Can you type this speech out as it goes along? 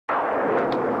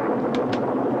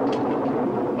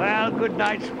Well, good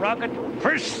night, Sprocket.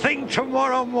 First thing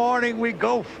tomorrow morning, we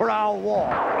go for our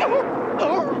walk.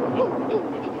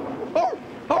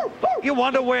 You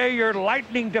want to wear your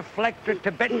lightning deflector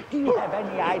to bed? Do you have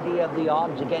any idea of the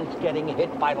odds against getting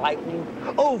hit by lightning?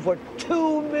 Over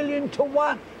 2 million to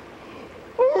 1.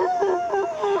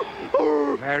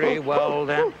 Very well,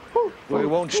 then. We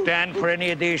won't stand for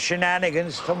any of these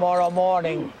shenanigans tomorrow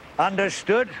morning.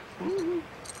 Understood?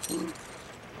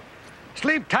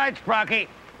 Sleep tight, Sprocky.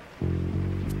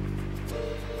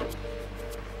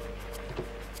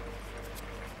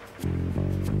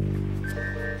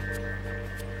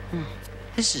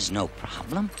 This is no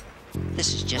problem.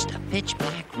 This is just a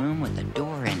pitch-black room with a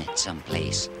door in it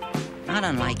someplace. Not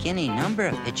unlike any number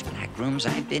of pitch-black rooms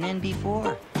I've been in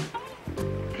before.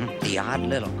 The odd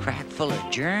little crack full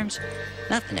of germs,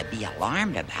 nothing to be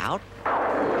alarmed about.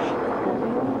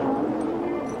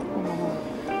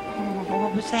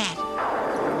 What was that?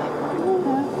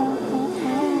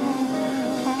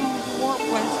 What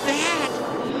was that?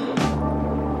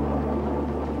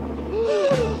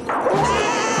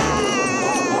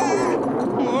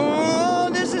 Oh,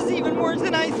 this is even worse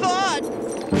than I thought.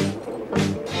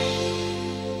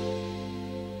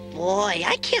 Boy,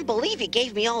 I can't believe you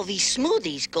gave me all these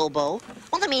smoothies, Gobo.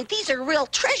 Well, I mean, these are real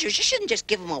treasures. You shouldn't just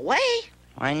give them away.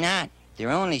 Why not?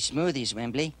 They're only smoothies,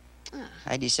 Wembley.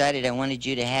 I decided I wanted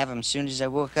you to have them as soon as I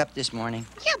woke up this morning.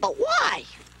 Yeah, but why?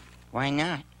 Why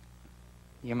not?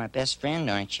 You're my best friend,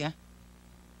 aren't you?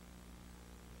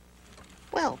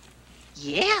 Well,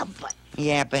 yeah, but...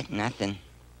 Yeah, but nothing.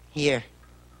 Here.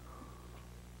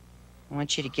 I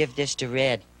want you to give this to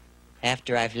Red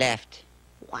after I've left.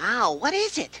 Wow, what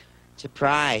is it? It's a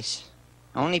prize.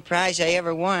 Only prize I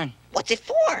ever won. What's it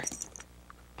for?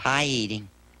 Pie eating.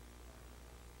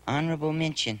 Honorable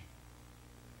mention.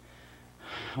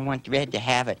 I want Red to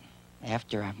have it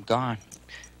after I'm gone.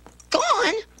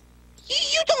 Gone?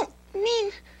 You don't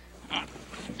mean...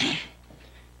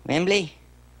 Wembley,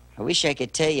 I wish I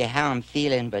could tell you how I'm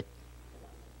feeling, but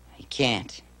I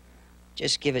can't.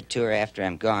 Just give it to her after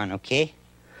I'm gone, okay?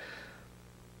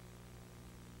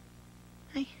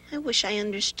 I wish I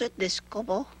understood this,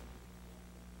 Gobo.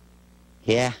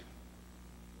 Yeah,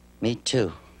 me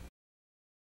too.